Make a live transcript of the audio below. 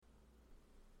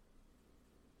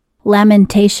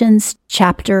Lamentations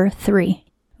chapter 3,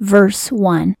 verse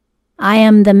 1. I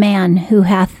am the man who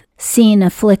hath seen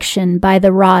affliction by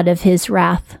the rod of his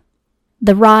wrath.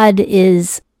 The rod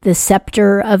is the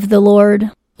scepter of the Lord,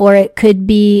 or it could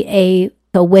be a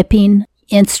whipping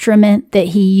instrument that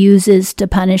he uses to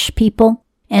punish people.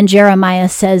 And Jeremiah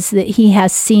says that he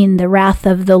has seen the wrath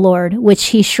of the Lord, which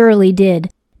he surely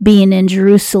did, being in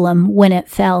Jerusalem when it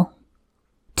fell.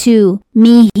 2.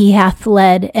 Me he hath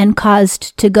led and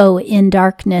caused to go in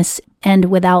darkness and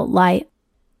without light.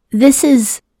 This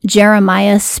is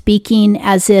Jeremiah speaking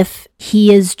as if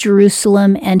he is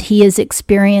Jerusalem and he is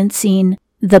experiencing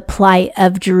the plight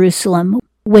of Jerusalem,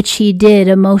 which he did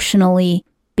emotionally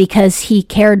because he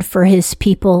cared for his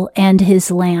people and his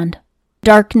land.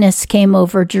 Darkness came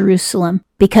over Jerusalem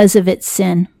because of its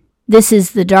sin. This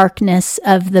is the darkness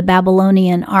of the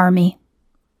Babylonian army.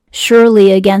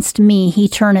 Surely against me he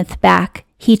turneth back,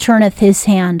 he turneth his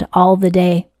hand all the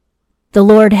day. The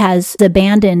Lord has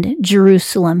abandoned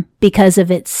Jerusalem because of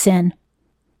its sin.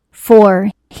 4.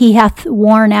 He hath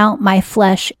worn out my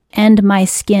flesh and my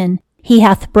skin, he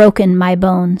hath broken my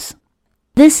bones.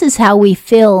 This is how we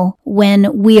feel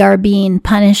when we are being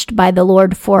punished by the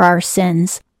Lord for our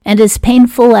sins. And as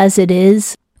painful as it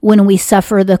is when we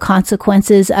suffer the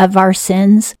consequences of our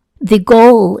sins, the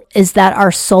goal is that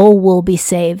our soul will be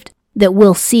saved, that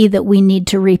we'll see that we need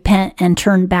to repent and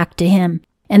turn back to Him.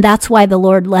 And that's why the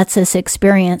Lord lets us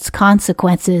experience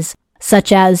consequences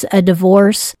such as a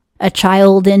divorce, a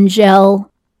child in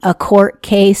jail, a court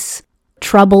case,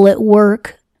 trouble at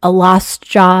work, a lost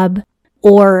job,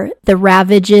 or the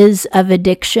ravages of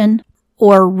addiction,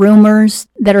 or rumors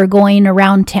that are going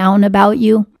around town about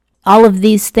you. All of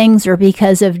these things are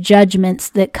because of judgments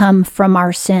that come from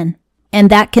our sin, and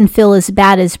that can feel as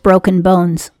bad as broken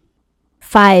bones.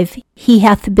 5. He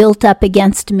hath built up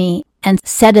against me, and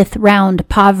setteth round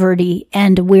poverty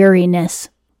and weariness.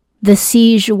 The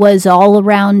siege was all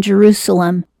around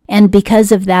Jerusalem, and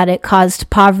because of that it caused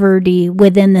poverty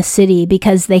within the city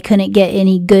because they couldn't get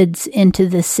any goods into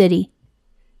the city.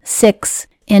 6.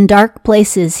 In dark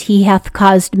places he hath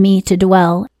caused me to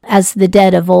dwell, as the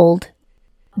dead of old.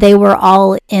 They were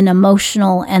all in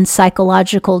emotional and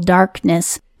psychological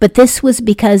darkness, but this was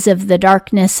because of the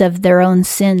darkness of their own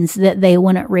sins that they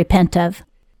wouldn't repent of.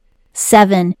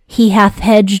 7. He hath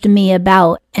hedged me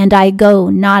about, and I go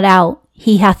not out.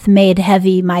 He hath made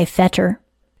heavy my fetter.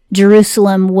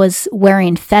 Jerusalem was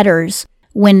wearing fetters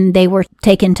when they were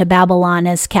taken to Babylon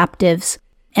as captives,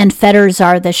 and fetters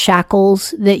are the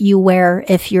shackles that you wear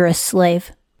if you're a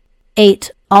slave.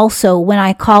 8. Also, when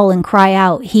I call and cry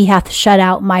out, he hath shut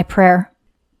out my prayer.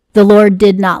 The Lord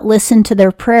did not listen to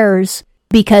their prayers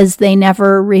because they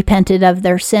never repented of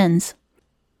their sins.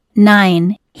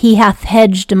 9. He hath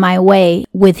hedged my way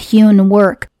with hewn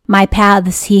work, my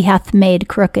paths he hath made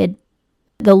crooked.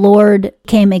 The Lord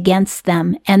came against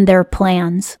them and their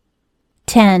plans.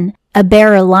 10. A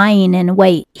bear lying in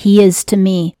wait he is to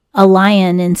me, a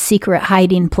lion in secret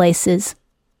hiding places.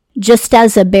 Just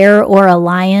as a bear or a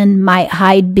lion might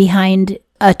hide behind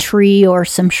a tree or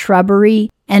some shrubbery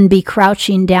and be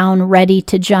crouching down ready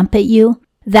to jump at you,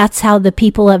 that's how the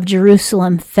people of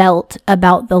Jerusalem felt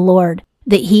about the Lord,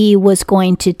 that he was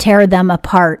going to tear them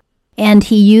apart. And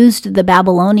he used the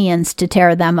Babylonians to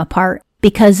tear them apart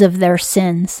because of their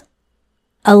sins.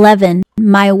 11.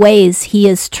 My ways he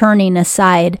is turning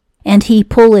aside, and he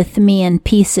pulleth me in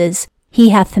pieces. He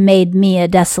hath made me a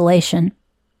desolation.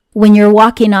 When you're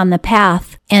walking on the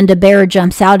path and a bear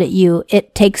jumps out at you,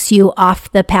 it takes you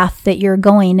off the path that you're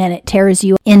going and it tears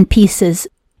you in pieces.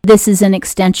 This is an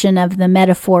extension of the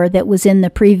metaphor that was in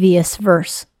the previous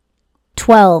verse.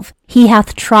 12. He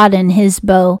hath trodden his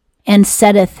bow and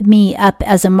setteth me up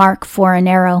as a mark for an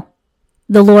arrow.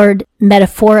 The Lord,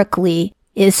 metaphorically,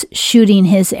 is shooting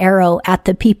his arrow at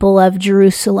the people of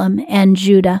Jerusalem and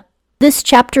Judah. This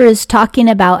chapter is talking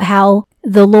about how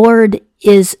the Lord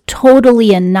is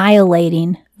totally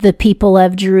annihilating the people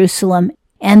of Jerusalem,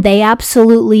 and they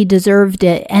absolutely deserved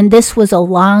it, and this was a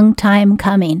long time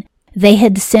coming. They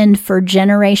had sinned for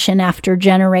generation after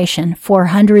generation, for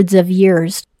hundreds of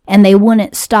years, and they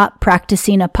wouldn't stop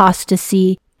practicing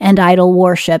apostasy and idol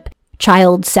worship,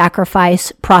 child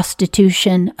sacrifice,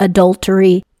 prostitution,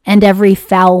 adultery, and every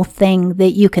foul thing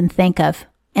that you can think of.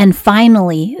 And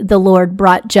finally, the Lord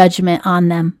brought judgment on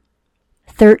them.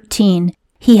 13.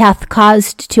 He hath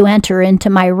caused to enter into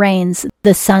my reins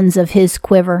the sons of his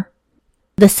quiver.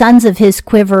 The sons of his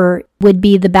quiver would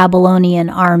be the Babylonian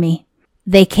army.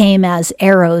 They came as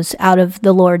arrows out of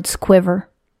the Lord's quiver.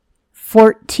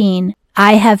 14.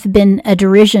 I have been a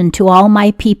derision to all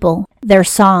my people, their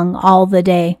song all the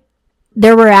day.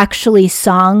 There were actually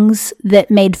songs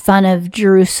that made fun of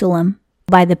Jerusalem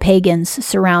by the pagans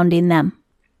surrounding them.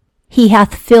 He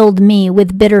hath filled me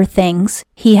with bitter things.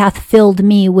 He hath filled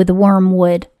me with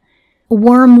wormwood.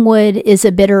 Wormwood is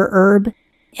a bitter herb,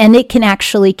 and it can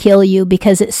actually kill you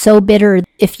because it's so bitter.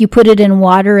 If you put it in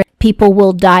water, people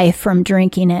will die from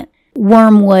drinking it.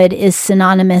 Wormwood is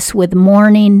synonymous with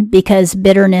mourning because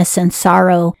bitterness and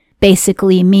sorrow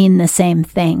basically mean the same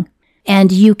thing.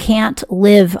 And you can't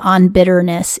live on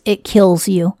bitterness. It kills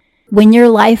you. When your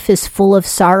life is full of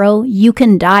sorrow, you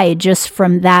can die just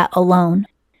from that alone.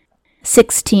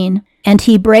 16. And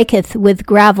he breaketh with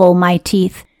gravel my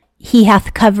teeth. He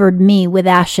hath covered me with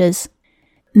ashes.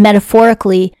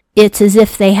 Metaphorically, it's as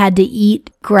if they had to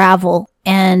eat gravel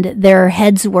and their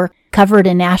heads were covered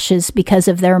in ashes because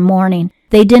of their mourning.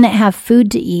 They didn't have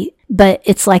food to eat, but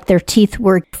it's like their teeth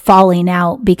were falling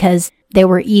out because they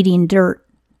were eating dirt.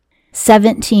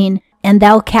 17. And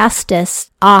thou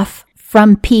castest off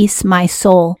from peace my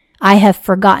soul. I have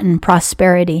forgotten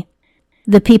prosperity.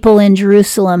 The people in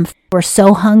Jerusalem were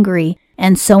so hungry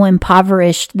and so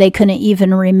impoverished they couldn't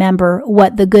even remember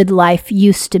what the good life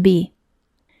used to be.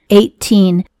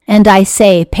 18. And I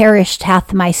say, perished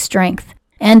hath my strength,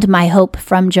 and my hope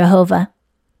from Jehovah.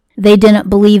 They didn't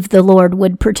believe the Lord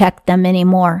would protect them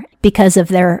anymore because of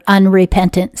their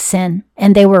unrepentant sin,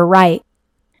 and they were right.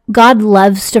 God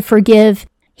loves to forgive.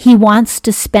 He wants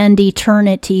to spend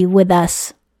eternity with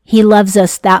us. He loves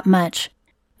us that much.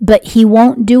 But He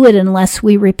won't do it unless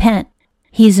we repent.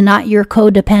 He's not your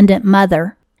codependent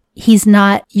mother. He's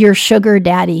not your sugar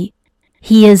daddy.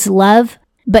 He is love,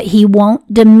 but He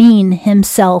won't demean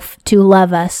Himself to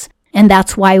love us. And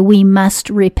that's why we must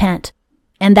repent.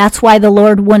 And that's why the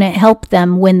Lord wouldn't help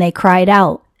them when they cried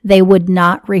out. They would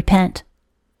not repent.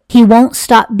 He won't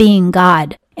stop being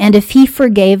God. And if He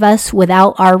forgave us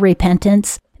without our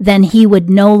repentance, then He would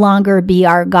no longer be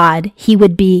our God. He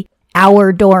would be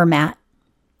our doormat.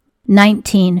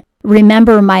 19.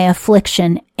 Remember my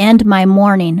affliction and my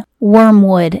mourning,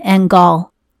 wormwood and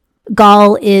gall.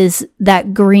 Gall is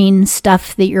that green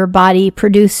stuff that your body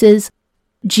produces.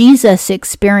 Jesus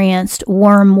experienced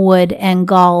wormwood and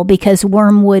gall because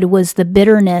wormwood was the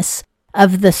bitterness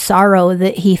of the sorrow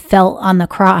that He felt on the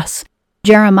cross.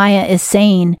 Jeremiah is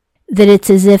saying that it's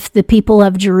as if the people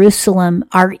of Jerusalem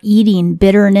are eating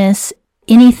bitterness.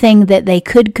 Anything that they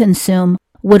could consume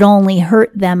would only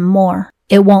hurt them more.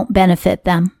 It won't benefit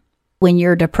them. When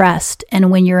you're depressed and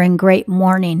when you're in great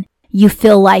mourning, you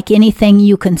feel like anything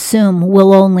you consume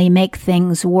will only make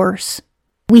things worse.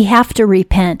 We have to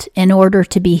repent in order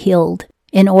to be healed,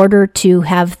 in order to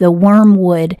have the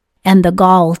wormwood and the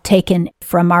gall taken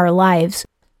from our lives.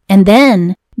 And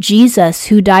then Jesus,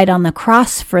 who died on the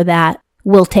cross for that,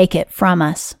 will take it from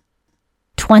us.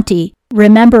 20.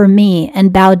 Remember me,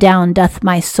 and bow down doth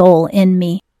my soul in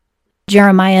me.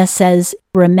 Jeremiah says,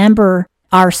 remember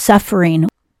our suffering.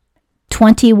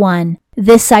 21.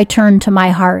 This I turn to my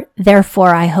heart,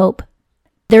 therefore I hope.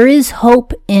 There is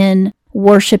hope in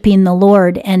worshiping the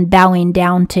Lord and bowing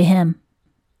down to Him.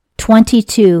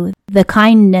 22. The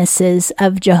kindnesses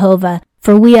of Jehovah,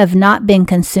 for we have not been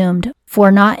consumed,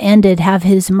 for not ended have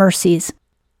His mercies.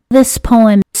 This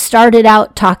poem started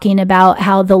out talking about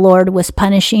how the Lord was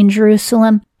punishing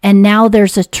Jerusalem, and now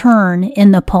there's a turn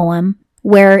in the poem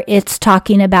where it's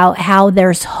talking about how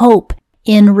there's hope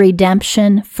in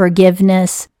redemption,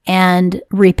 forgiveness, and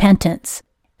repentance.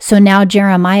 So now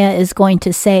Jeremiah is going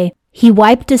to say, He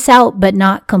wiped us out, but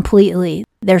not completely.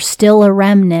 There's still a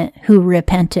remnant who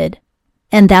repented.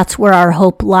 And that's where our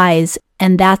hope lies,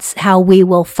 and that's how we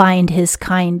will find His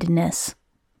kindness.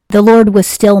 The Lord was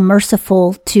still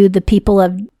merciful to the people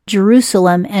of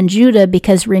Jerusalem and Judah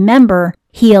because remember,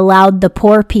 He allowed the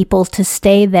poor people to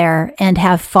stay there and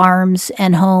have farms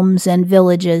and homes and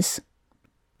villages.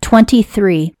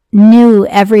 23. New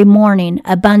every morning,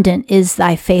 abundant is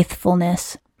thy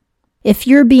faithfulness. If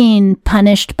you're being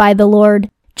punished by the Lord,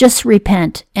 just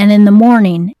repent, and in the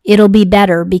morning it'll be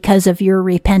better because of your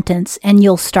repentance, and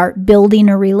you'll start building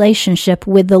a relationship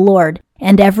with the Lord,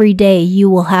 and every day you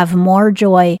will have more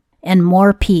joy and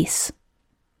more peace.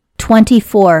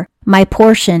 24. My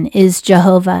portion is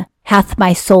Jehovah, hath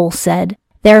my soul said.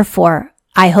 Therefore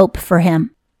I hope for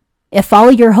Him. If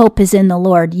all your hope is in the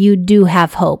Lord, you do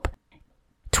have hope.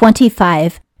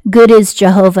 25. Good is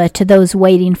Jehovah to those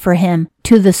waiting for Him,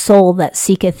 to the soul that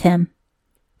seeketh Him.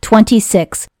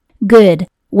 26. Good,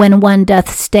 when one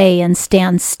doth stay and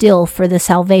stand still for the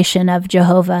salvation of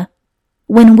Jehovah.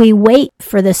 When we wait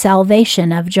for the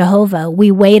salvation of Jehovah, we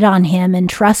wait on Him and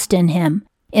trust in Him,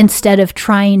 instead of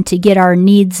trying to get our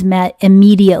needs met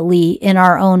immediately in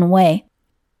our own way.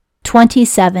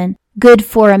 27. Good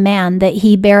for a man that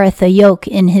he beareth a yoke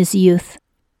in his youth.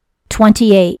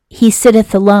 28. He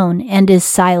sitteth alone and is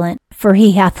silent, for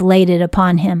he hath laid it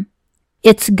upon him.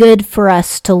 It's good for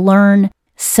us to learn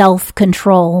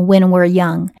self-control when we're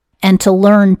young, and to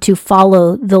learn to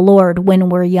follow the Lord when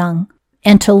we're young,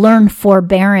 and to learn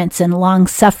forbearance and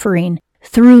long-suffering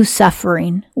through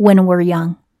suffering when we're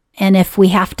young. And if we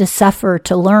have to suffer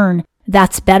to learn,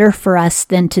 that's better for us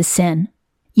than to sin.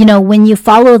 You know, when you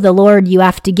follow the Lord, you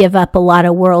have to give up a lot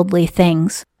of worldly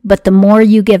things. But the more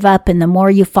you give up and the more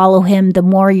you follow Him, the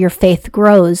more your faith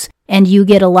grows, and you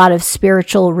get a lot of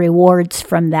spiritual rewards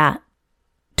from that.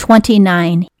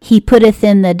 29. He putteth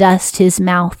in the dust his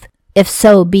mouth. If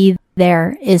so be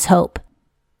there is hope.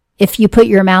 If you put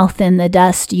your mouth in the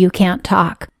dust, you can't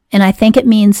talk. And I think it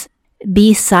means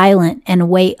be silent and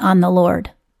wait on the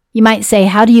Lord. You might say,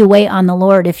 how do you wait on the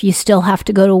Lord if you still have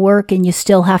to go to work and you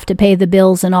still have to pay the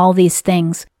bills and all these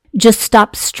things? Just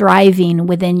stop striving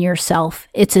within yourself.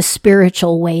 It's a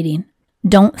spiritual waiting.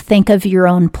 Don't think of your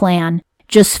own plan.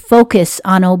 Just focus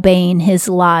on obeying His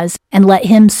laws and let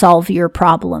Him solve your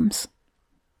problems.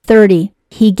 30.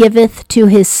 He giveth to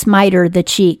his smiter the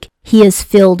cheek. He is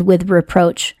filled with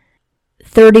reproach.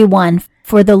 31.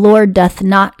 For the Lord doth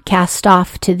not cast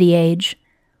off to the age.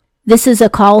 This is a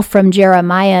call from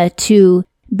Jeremiah to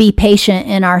be patient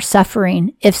in our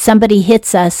suffering. If somebody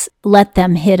hits us, let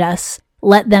them hit us.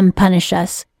 Let them punish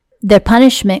us. The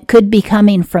punishment could be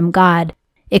coming from God.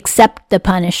 Accept the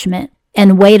punishment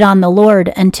and wait on the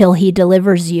Lord until He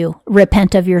delivers you.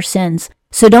 Repent of your sins.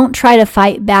 So don't try to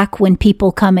fight back when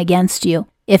people come against you.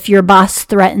 If your boss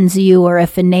threatens you, or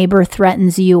if a neighbor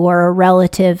threatens you, or a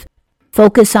relative,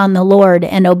 focus on the Lord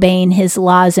and obeying His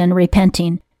laws and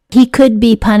repenting. He could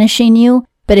be punishing you,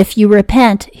 but if you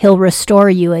repent, He'll restore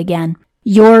you again.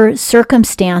 Your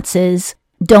circumstances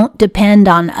don't depend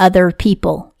on other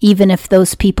people, even if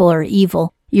those people are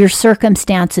evil. Your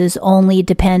circumstances only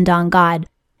depend on God.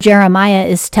 Jeremiah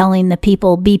is telling the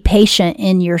people, be patient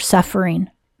in your suffering.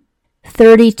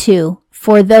 32.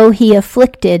 For though he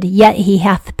afflicted, yet He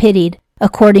hath pitied,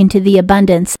 according to the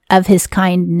abundance of His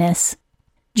kindness.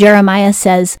 Jeremiah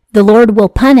says, the Lord will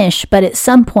punish, but at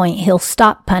some point He'll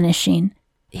stop punishing.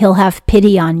 He'll have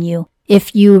pity on you.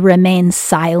 If you remain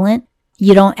silent,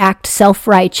 you don't act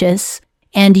self-righteous,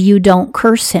 and you don't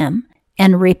curse Him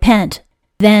and repent,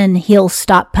 then He'll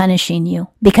stop punishing you,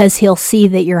 because He'll see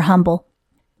that you're humble.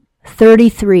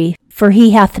 33. For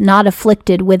He hath not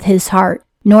afflicted with His heart,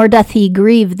 nor doth He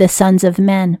grieve the sons of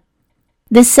men.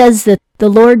 This says that the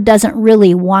Lord doesn't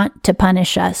really want to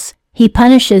punish us. He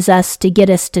punishes us to get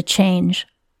us to change.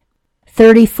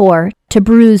 34. To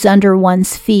bruise under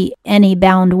one's feet any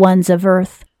bound ones of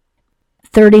earth.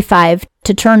 35.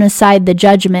 To turn aside the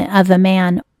judgment of a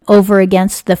man over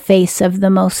against the face of the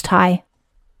Most High.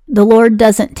 The Lord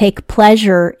doesn't take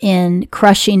pleasure in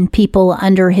crushing people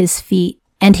under His feet,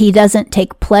 and He doesn't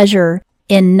take pleasure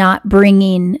in not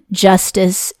bringing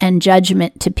justice and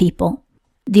judgment to people.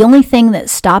 The only thing that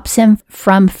stops Him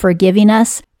from forgiving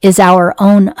us is our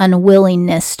own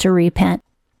unwillingness to repent.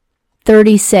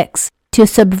 36. To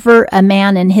subvert a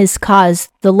man in his cause,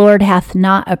 the Lord hath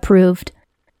not approved.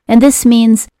 And this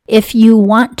means if you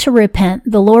want to repent,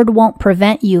 the Lord won't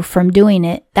prevent you from doing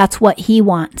it. That's what He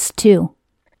wants too.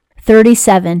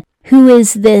 37. Who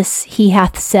is this, He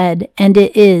hath said, and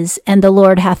it is, and the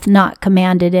Lord hath not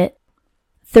commanded it.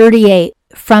 38.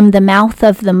 From the mouth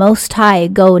of the Most High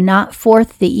go not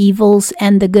forth the evils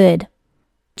and the good.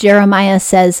 Jeremiah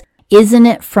says, isn't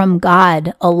it from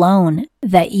God alone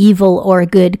that evil or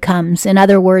good comes? In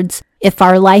other words, if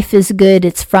our life is good,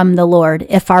 it's from the Lord.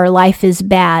 If our life is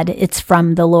bad, it's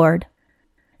from the Lord.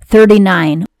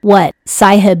 39. What?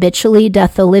 Sigh habitually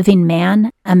doth a living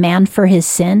man, a man for his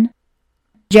sin?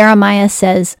 Jeremiah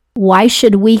says, why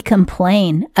should we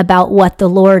complain about what the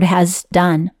Lord has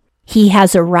done? He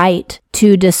has a right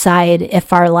to decide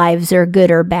if our lives are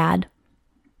good or bad.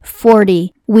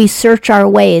 40. We search our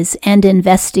ways and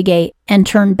investigate and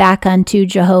turn back unto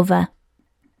Jehovah.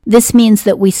 This means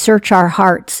that we search our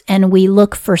hearts and we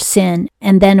look for sin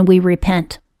and then we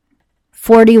repent.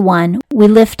 41. We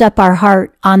lift up our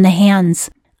heart on the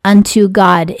hands unto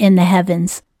God in the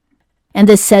heavens. And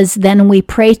this says, then we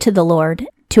pray to the Lord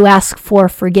to ask for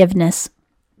forgiveness.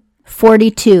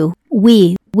 42.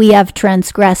 We have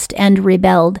transgressed and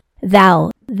rebelled.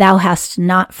 Thou hast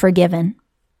not forgiven.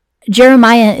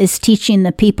 Jeremiah is teaching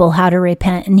the people how to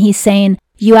repent, and he's saying,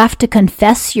 you have to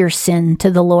confess your sin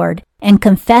to the Lord and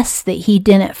confess that He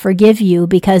didn't forgive you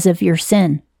because of your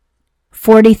sin.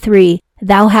 43.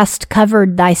 Thou hast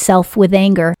covered thyself with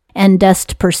anger and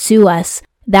dost pursue us.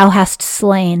 Thou hast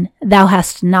slain, thou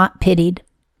hast not pitied.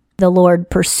 The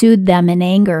Lord pursued them in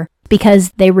anger,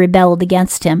 because they rebelled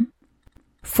against him.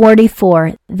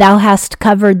 44. Thou hast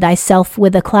covered thyself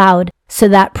with a cloud, so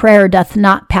that prayer doth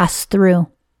not pass through.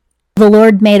 The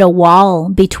Lord made a wall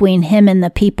between him and the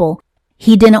people.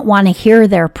 He didn't want to hear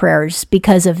their prayers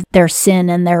because of their sin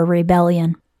and their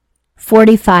rebellion.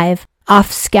 45.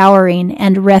 Offscouring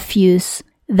and refuse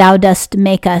thou dost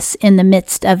make us in the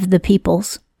midst of the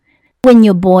peoples. When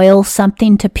you boil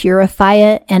something to purify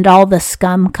it and all the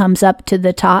scum comes up to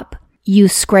the top, you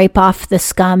scrape off the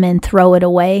scum and throw it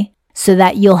away so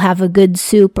that you'll have a good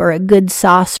soup or a good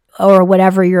sauce or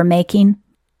whatever you're making.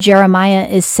 Jeremiah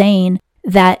is saying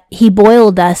that he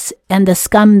boiled us and the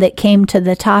scum that came to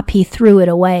the top, he threw it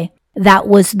away. That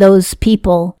was those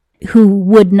people who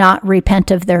would not repent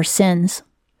of their sins.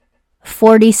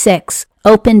 46.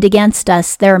 Opened against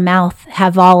us their mouth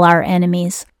have all our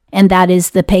enemies, and that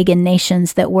is the pagan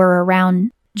nations that were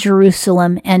around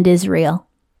Jerusalem and Israel.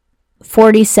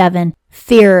 47.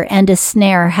 Fear and a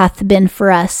snare hath been for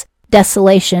us,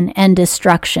 desolation and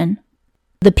destruction.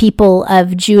 The people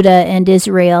of Judah and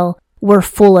Israel were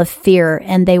full of fear,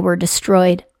 and they were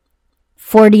destroyed.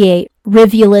 48.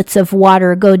 Rivulets of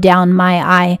water go down my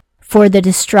eye for the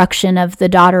destruction of the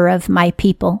daughter of my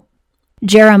people.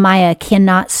 Jeremiah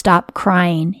cannot stop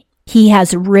crying. He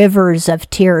has rivers of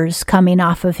tears coming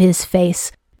off of his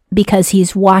face because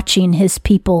he's watching his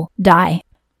people die.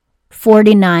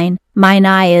 49. Mine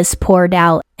eye is poured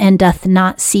out and doth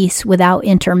not cease without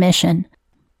intermission.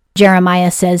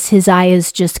 Jeremiah says his eye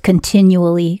is just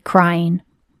continually crying.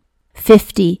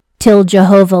 50. Till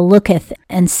Jehovah looketh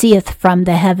and seeth from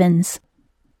the heavens.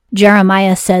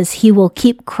 Jeremiah says he will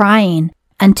keep crying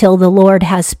until the Lord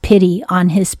has pity on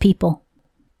his people.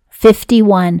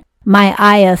 51. My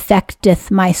eye affecteth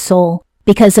my soul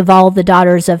because of all the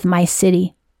daughters of my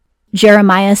city.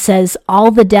 Jeremiah says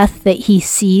all the death that he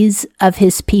sees of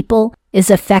his people is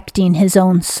affecting his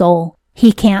own soul.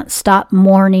 He can't stop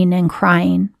mourning and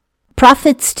crying.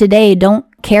 Prophets today don't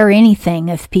care anything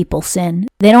if people sin.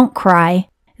 They don't cry.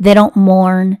 They don't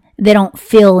mourn. They don't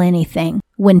feel anything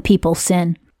when people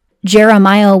sin.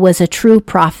 Jeremiah was a true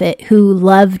prophet who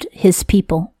loved his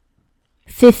people.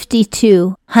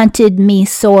 52. Hunted me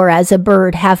sore as a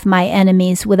bird have my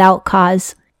enemies without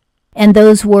cause. And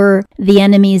those were the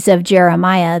enemies of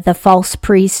Jeremiah, the false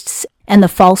priests and the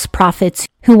false prophets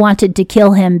who wanted to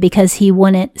kill him because he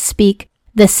wouldn't speak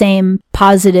the same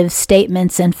positive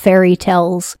statements and fairy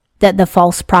tales that the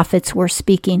false prophets were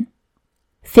speaking.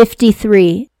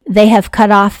 53. They have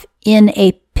cut off in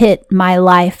a pit my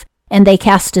life, and they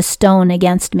cast a stone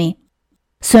against me.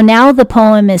 So now the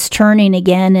poem is turning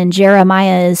again, and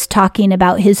Jeremiah is talking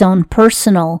about his own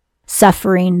personal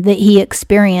suffering that he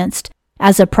experienced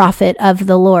as a prophet of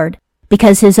the Lord,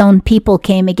 because his own people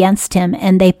came against him,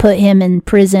 and they put him in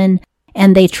prison,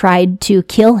 and they tried to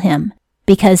kill him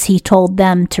because he told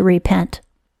them to repent.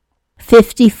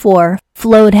 54.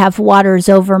 Flowed have waters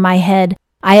over my head.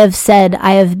 I have said,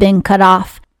 I have been cut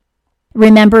off.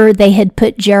 Remember, they had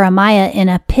put Jeremiah in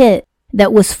a pit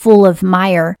that was full of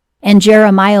mire, and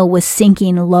Jeremiah was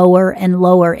sinking lower and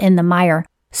lower in the mire.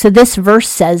 So this verse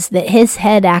says that his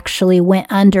head actually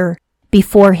went under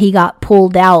before he got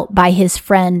pulled out by his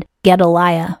friend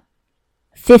Gedaliah.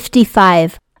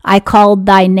 55. I called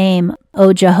thy name,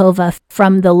 O Jehovah,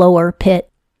 from the lower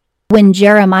pit. When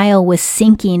Jeremiah was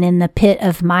sinking in the pit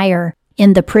of mire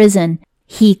in the prison,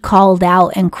 he called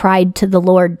out and cried to the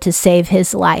Lord to save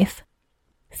his life.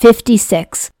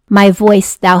 56. My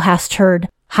voice thou hast heard.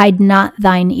 Hide not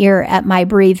thine ear at my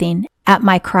breathing, at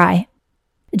my cry.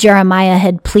 Jeremiah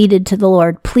had pleaded to the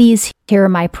Lord, please hear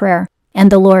my prayer. And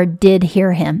the Lord did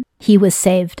hear him. He was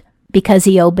saved because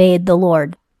he obeyed the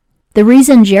Lord. The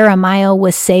reason Jeremiah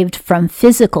was saved from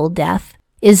physical death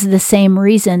is the same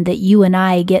reason that you and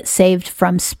I get saved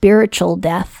from spiritual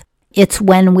death. It's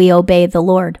when we obey the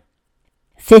Lord.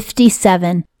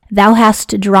 57. Thou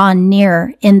hast drawn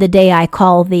near in the day I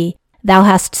call thee. Thou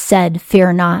hast said,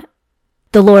 fear not.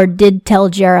 The Lord did tell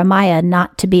Jeremiah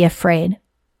not to be afraid.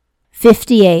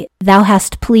 58. Thou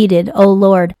hast pleaded, O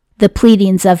Lord, the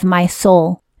pleadings of my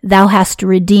soul. Thou hast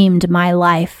redeemed my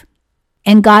life.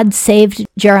 And God saved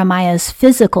Jeremiah's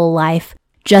physical life,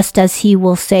 just as he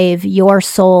will save your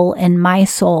soul and my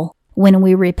soul when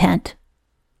we repent.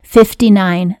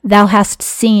 59. Thou hast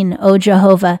seen, O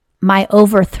Jehovah, my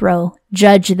overthrow.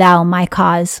 Judge thou my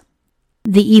cause.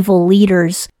 The evil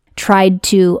leaders tried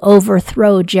to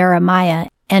overthrow Jeremiah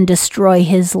and destroy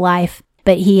his life,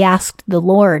 but he asked the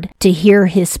Lord to hear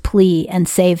his plea and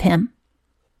save him.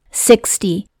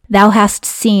 60. Thou hast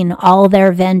seen all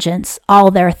their vengeance, all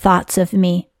their thoughts of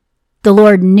me. The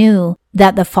Lord knew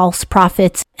that the false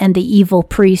prophets and the evil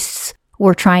priests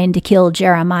were trying to kill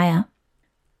Jeremiah.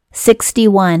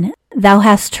 61. Thou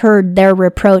hast heard their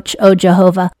reproach, O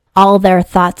Jehovah, all their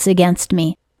thoughts against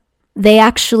me. They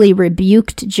actually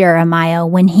rebuked Jeremiah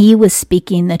when he was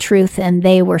speaking the truth and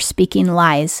they were speaking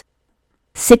lies.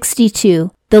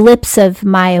 62. The lips of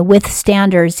my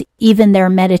withstanders, even their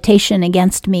meditation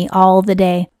against me all the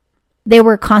day. They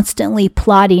were constantly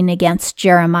plotting against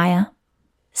Jeremiah.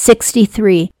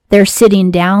 63. They're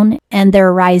sitting down and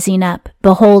they're rising up.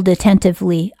 Behold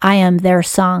attentively, I am their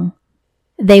song.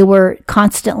 They were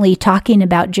constantly talking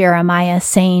about Jeremiah,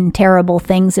 saying terrible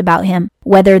things about him,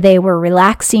 whether they were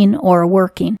relaxing or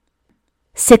working.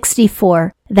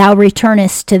 64. Thou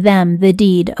returnest to them the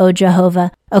deed, O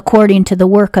Jehovah, according to the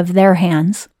work of their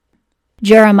hands.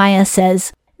 Jeremiah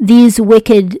says, these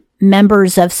wicked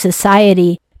members of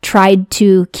society tried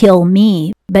to kill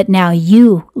me, but now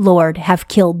you, Lord, have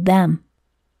killed them.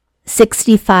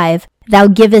 65. Thou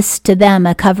givest to them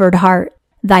a covered heart,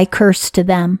 thy curse to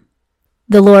them.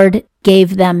 The Lord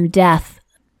gave them death.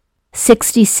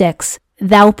 66.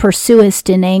 Thou pursuest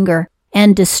in anger,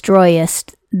 and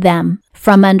destroyest them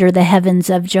from under the heavens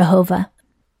of Jehovah.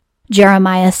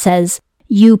 Jeremiah says,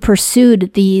 you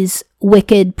pursued these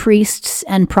wicked priests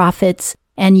and prophets,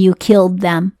 and you killed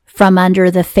them from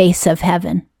under the face of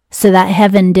heaven, so that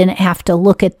heaven didn't have to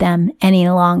look at them any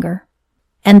longer.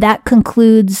 And that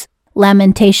concludes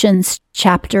Lamentations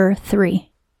chapter 3.